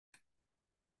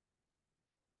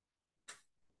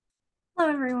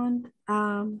Hello, everyone.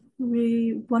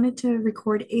 We wanted to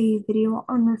record a video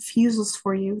on refusals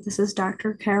for you. This is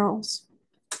Dr. Carroll's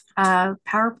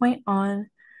PowerPoint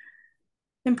on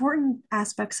important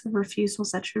aspects of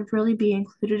refusals that should really be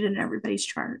included in everybody's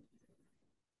chart.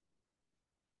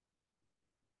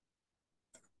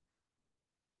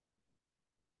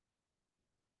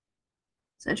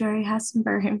 So Jerry has some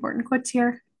very important quotes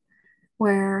here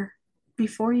where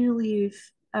before you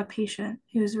leave a patient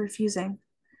who's refusing,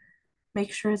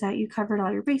 make sure that you covered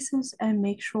all your bases and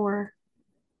make sure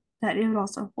that it would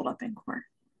also hold up in court.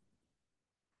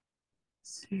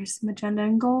 So here's some agenda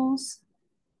and goals.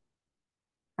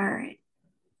 All right.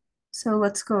 So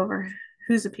let's go over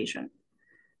who's a patient.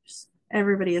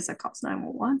 Everybody is that calls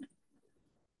 911.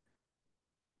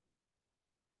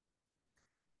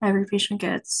 Every patient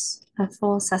gets a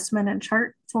full assessment and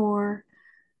chart for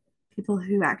people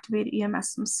who activate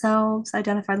EMS themselves,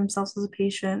 identify themselves as a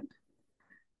patient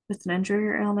with an injury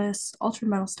or illness, altered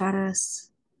mental status,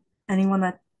 anyone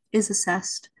that is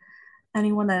assessed,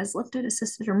 anyone that is lifted,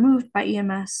 assisted, or moved by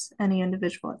EMS, any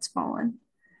individual that's fallen.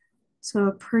 So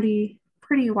a pretty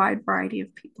wide variety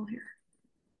of people here.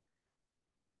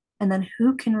 And then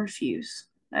who can refuse?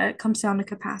 It comes down to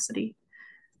capacity.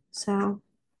 So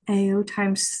AO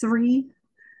times three,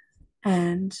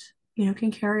 and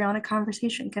can carry on a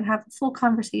conversation, can have a full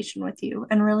conversation with you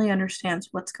and really understands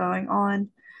what's going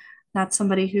on. Not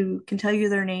somebody who can tell you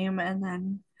their name and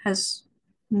then has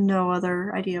no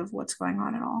other idea of what's going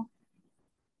on at all.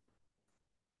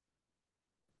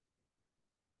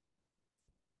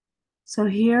 So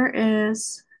here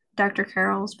is Dr.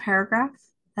 Carroll's paragraph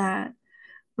that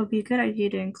would be a good idea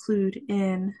to include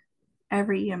in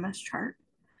every EMS chart.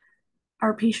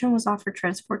 Our patient was offered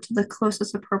transport to the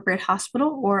closest appropriate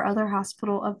hospital or other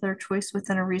hospital of their choice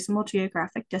within a reasonable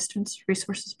geographic distance,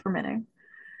 resources permitting.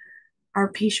 Our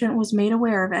patient was made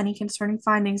aware of any concerning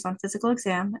findings on physical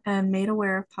exam and made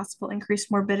aware of possible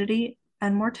increased morbidity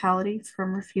and mortality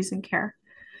from refusing care.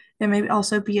 It may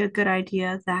also be a good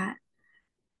idea that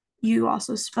you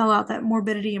also spell out that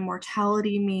morbidity and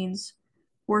mortality means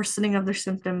worsening of their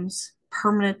symptoms,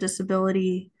 permanent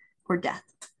disability, or death,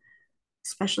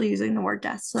 especially using the word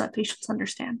death so that patients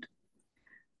understand.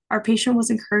 Our patient was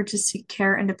encouraged to seek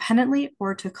care independently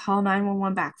or to call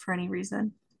 911 back for any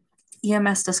reason.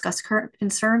 EMS discussed current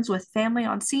concerns with family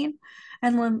on scene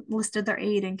and listed their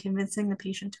aid in convincing the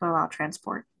patient to allow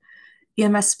transport.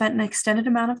 EMS spent an extended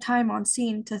amount of time on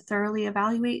scene to thoroughly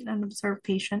evaluate and observe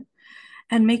patient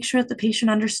and make sure that the patient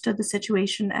understood the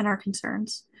situation and our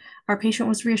concerns. Our patient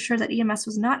was reassured that EMS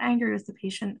was not angry with the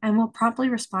patient and will promptly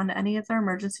respond to any of their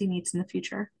emergency needs in the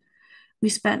future. We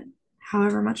spent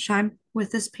however much time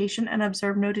with this patient and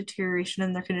observed no deterioration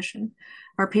in their condition.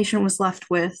 Our patient was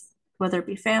left with, whether it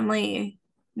be family,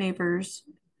 neighbors,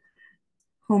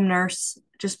 home nurse,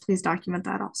 just please document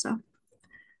that also.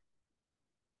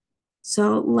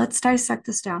 So let's dissect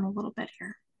this down a little bit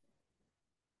here.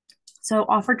 So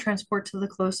offer transport to the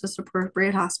closest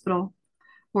appropriate hospital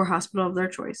or hospital of their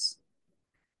choice.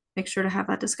 Make sure to have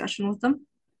that discussion with them.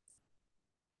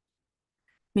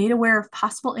 Made aware of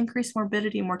possible increased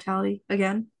morbidity and mortality,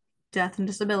 again, death and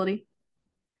disability.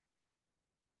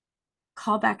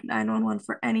 Call back 911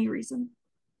 for any reason.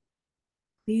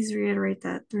 Please reiterate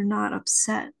that they're not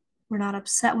upset. We're not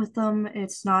upset with them.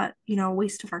 It's not, a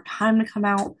waste of our time to come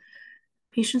out.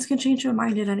 Patients can change their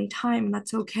mind at any time, and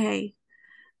that's okay.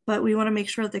 But we want to make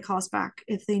sure that they call us back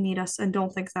if they need us and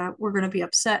don't think that we're going to be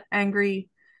upset, angry,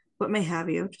 what may have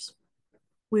you. Just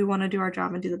we want to do our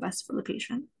job and do the best for the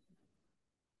patient.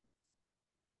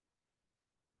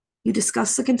 You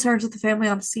discuss the concerns with the family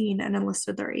on scene and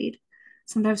enlisted their aid.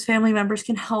 Sometimes family members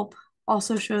can help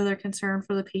also show their concern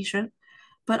for the patient.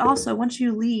 But also, once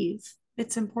you leave,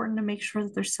 it's important to make sure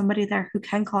that there's somebody there who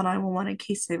can call 911 in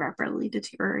case they rapidly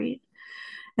deteriorate.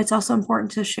 It's also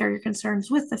important to share your concerns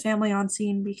with the family on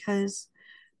scene because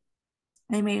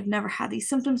they may have never had these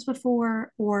symptoms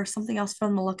before or something else for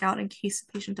them to look out in case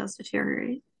the patient does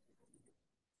deteriorate.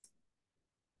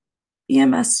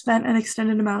 EMS spent an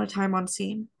extended amount of time on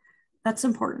scene. That's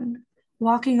important.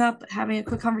 Walking up, having a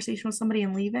quick conversation with somebody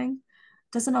and leaving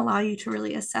doesn't allow you to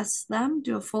really assess them,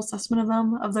 do a full assessment of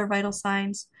them, of their vital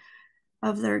signs,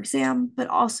 of their exam, but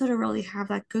also to really have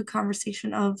that good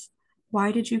conversation of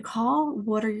why did you call?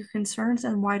 What are your concerns?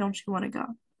 And why don't you want to go?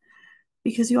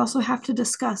 Because you also have to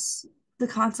discuss the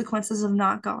consequences of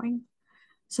not going.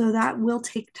 So that will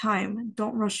take time.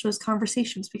 Don't rush those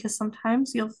conversations because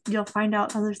sometimes you'll find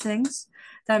out other things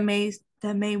that may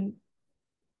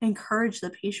encourage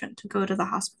the patient to go to the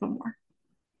hospital more.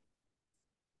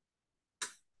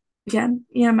 Again,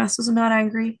 EMS is not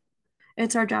angry.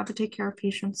 It's our job to take care of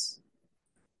patients.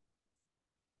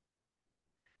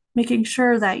 making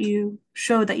sure that you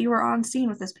showed that you were on scene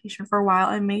with this patient for a while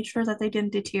and made sure that they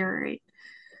didn't deteriorate.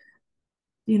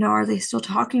 Are they still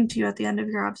talking to you at the end of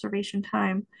your observation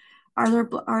time? Are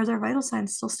their vital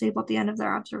signs still stable at the end of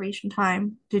their observation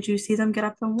time? Did you see them get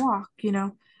up and walk?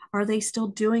 Are they still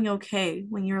doing okay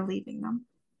when you're leaving them?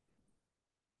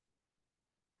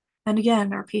 And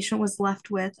again, our patient was left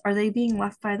with, are they being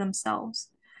left by themselves?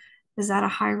 Is that a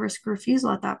high risk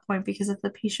refusal at that point? Because if the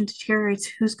patient deteriorates,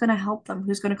 who's going to help them?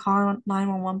 Who's going to call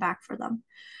 911 back for them?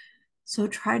 So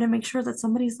try to make sure that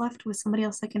somebody's left with somebody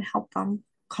else that can help them.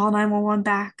 Call 911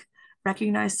 back,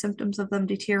 recognize symptoms of them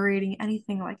deteriorating,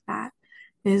 anything like that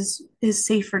is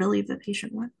safer to leave the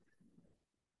patient with.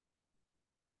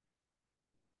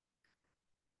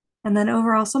 And then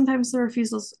overall, sometimes the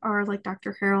refusals are like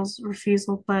Dr. Carroll's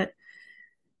refusal, but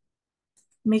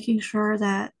making sure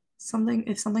that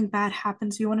if something bad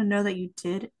happens, you want to know that you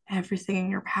did everything in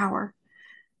your power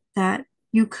that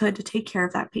you could to take care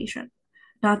of that patient.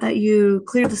 Not that you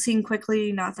cleared the scene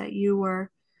quickly, not that you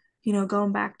were,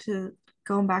 going back to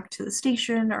the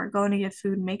station or going to get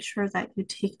food. Make sure that you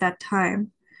take that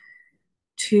time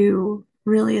to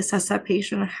really assess that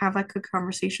patient and have that good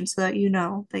conversation so that you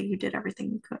know that you did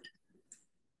everything you could.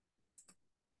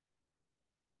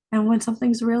 And when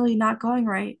something's really not going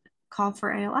right, call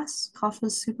for ALS, call for the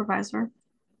supervisor,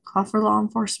 call for law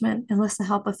enforcement, enlist the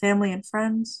help of family and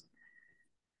friends.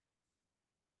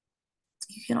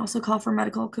 You can also call for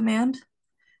medical command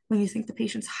when you think the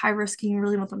patient's high risk and you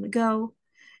really want them to go.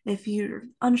 If you're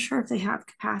unsure if they have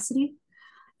capacity,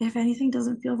 if anything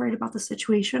doesn't feel right about the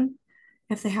situation,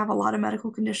 if they have a lot of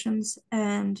medical conditions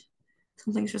and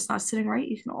something's just not sitting right,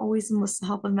 you can always enlist the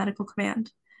help of medical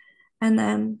command. And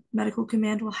then medical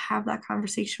command will have that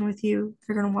conversation with you.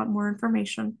 They're going to want more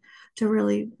information to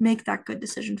really make that good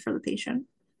decision for the patient.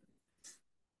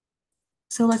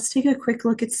 So let's take a quick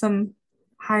look at some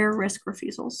higher risk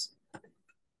refusals.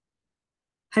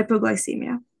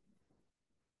 Hypoglycemia.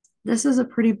 This is a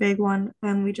pretty big one,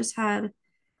 and we just had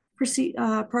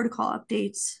protocol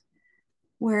updates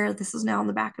where this is now on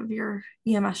the back of your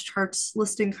EMS charts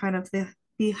listing kind of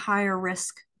the higher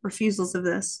risk refusals of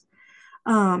this,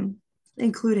 um,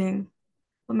 including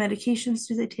what medications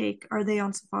do they take? Are they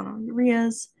on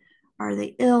sulfonylureas? Are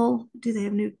they ill? Do they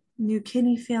have new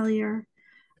kidney failure?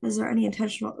 Is there any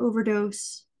intentional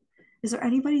overdose? Is there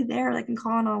anybody there that can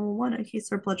call 911 in case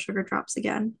their blood sugar drops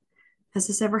again? Has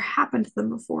this ever happened to them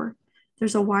before?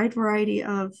 There's a wide variety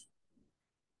of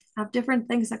different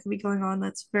things that could be going on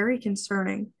that's very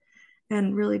concerning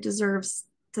and really deserves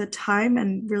the time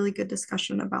and really good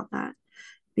discussion about that.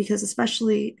 Because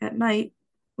especially at night,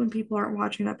 when people aren't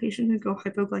watching, that patient can go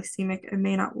hypoglycemic and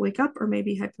may not wake up or may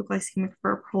be hypoglycemic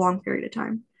for a prolonged period of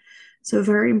time. So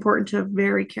very important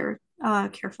to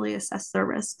carefully assess their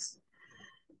risks.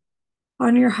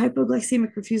 On your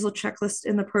hypoglycemic refusal checklist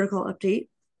in the protocol update,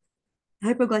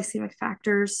 hypoglycemic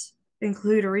factors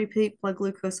include a repeat blood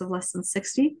glucose of less than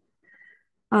 60.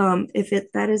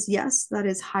 If that is yes, that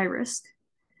is high risk.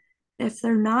 If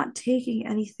they're not taking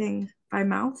anything by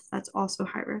mouth, that's also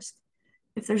high risk.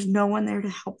 If there's no one there to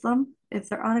help them, if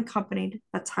they're unaccompanied,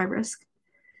 that's high risk.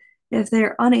 If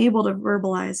they're unable to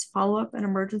verbalize follow up and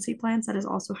emergency plans, that is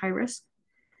also high risk.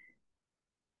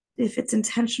 If it's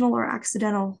intentional or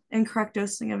accidental incorrect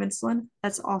dosing of insulin,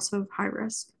 that's also high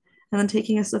risk. And then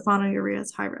taking a sulfonylurea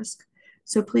is high risk.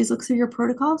 So please look through your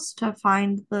protocols to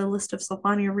find the list of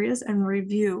sulfonylureas and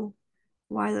review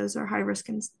why those are high risk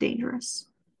and dangerous.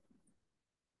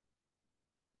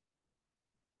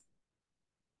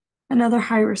 Another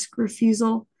high risk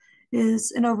refusal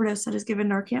is an overdose that is given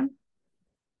Narcan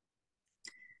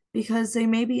because they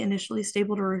may be initially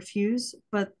stable to refuse,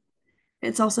 but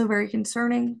it's also very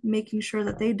concerning, making sure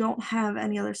that they don't have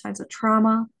any other signs of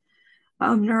trauma,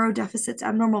 neurodeficits,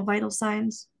 abnormal vital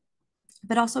signs,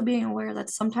 but also being aware that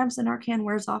sometimes the Narcan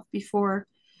wears off before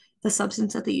the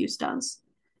substance that they use does.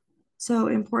 So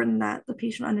important that the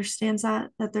patient understands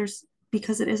that there's,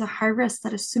 because it is a high risk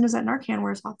that as soon as that Narcan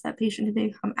wears off, that patient can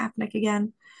become apneic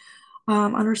again,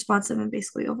 unresponsive, and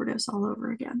basically overdose all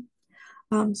over again.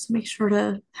 So make sure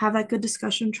to have that good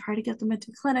discussion, try to get them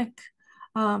into clinic.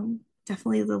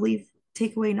 Definitely the leave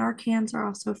takeaway Narcans are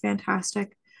also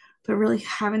fantastic, but really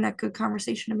having that good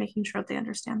conversation and making sure that they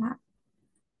understand that.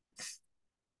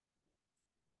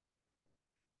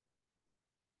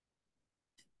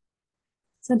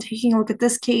 So taking a look at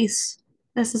this case,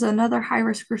 this is another high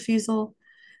risk refusal.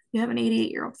 You have an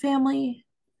 88-year-old family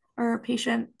or a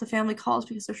patient, the family calls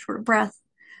because they're short of breath.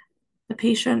 The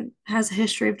patient has a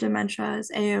history of dementia,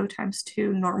 is AO times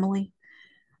 2 normally.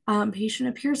 Patient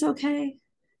appears okay.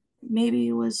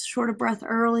 maybe was short of breath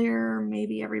earlier,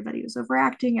 maybe everybody was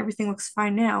overacting, everything looks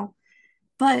fine now.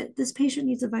 But this patient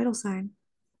needs a vital sign,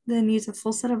 then needs a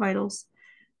full set of vitals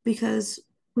because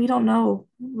we don't know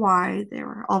why they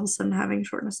were all of a sudden having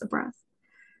shortness of breath.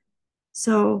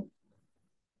 So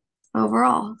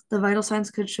overall, the vital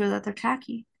signs could show that they're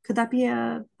tachy. Could that be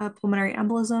a pulmonary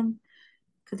embolism?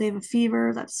 Could they have a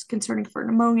fever that's concerning for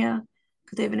pneumonia?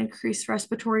 Could they have an increased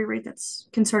respiratory rate that's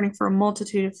concerning for a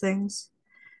multitude of things?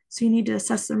 So you need to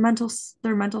assess their mental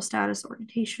status,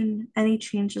 orientation, any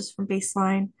changes from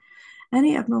baseline,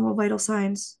 any abnormal vital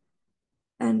signs,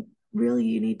 and really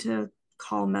you need to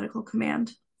call medical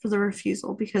command for the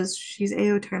refusal because she's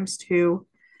AO times two,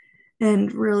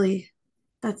 and really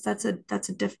that's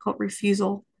a difficult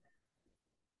refusal.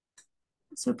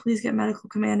 So please get medical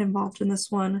command involved in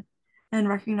this one and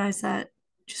recognize that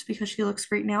just because she looks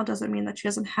great now doesn't mean that she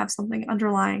doesn't have something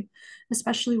underlying,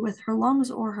 especially with her lungs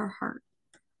or her heart.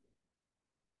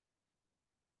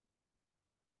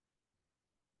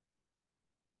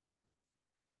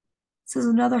 This is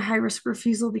another high risk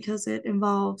refusal because it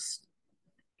involves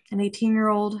an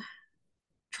 18-year-old,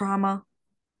 trauma,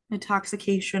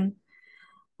 intoxication.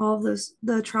 All of those,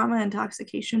 the trauma and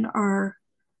intoxication are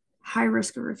high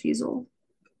risk of refusal.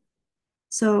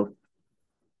 So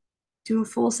do a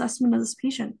full assessment of this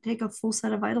patient, take a full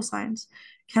set of vital signs.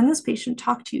 Can this patient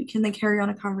talk to you? Can they carry on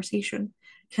a conversation?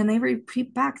 Can they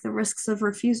repeat back the risks of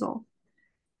refusal?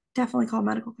 Definitely call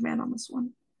medical command on this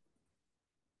one.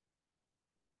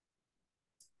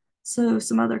 So,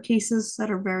 some other cases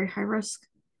that are very high risk,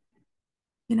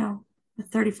 a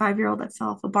 35-year-old that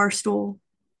fell off a bar stool,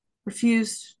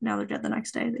 refused, now they're dead the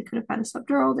next day. They could have had a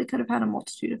subdural, they could have had a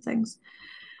multitude of things.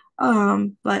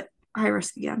 But high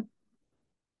risk again.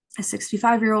 A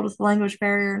 65-year-old with a language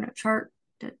barrier and a chart,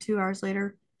 dead 2 hours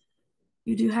later.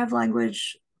 You do have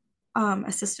language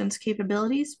assistance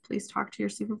capabilities. Please talk to your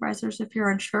supervisors if you're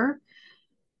unsure,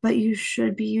 but you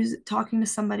should be talking to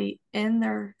somebody in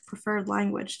their preferred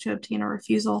language to obtain a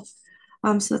refusal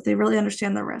so that they really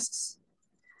understand the risks.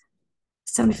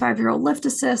 75-year-old lift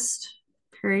assist,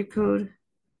 period code,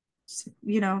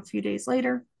 a few days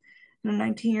later, and a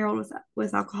 19-year-old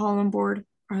with alcohol on board.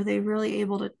 Are they really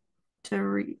able to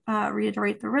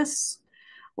reiterate the risks,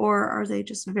 or are they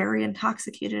just very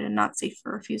intoxicated and not safe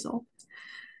for refusal?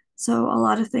 So a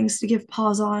lot of things to give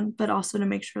pause on, but also to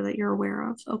make sure that you're aware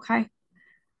of. Okay.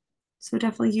 So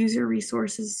definitely use your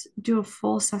resources, do a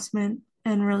full assessment,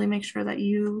 and really make sure that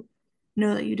you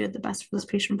know that you did the best for this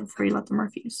patient before you let them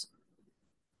refuse.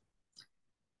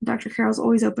 Dr. Carroll's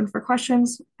always open for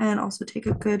questions, and also take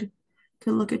a good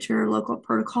look at your local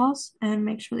protocols and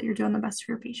make sure that you're doing the best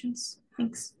for your patients.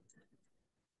 Thanks.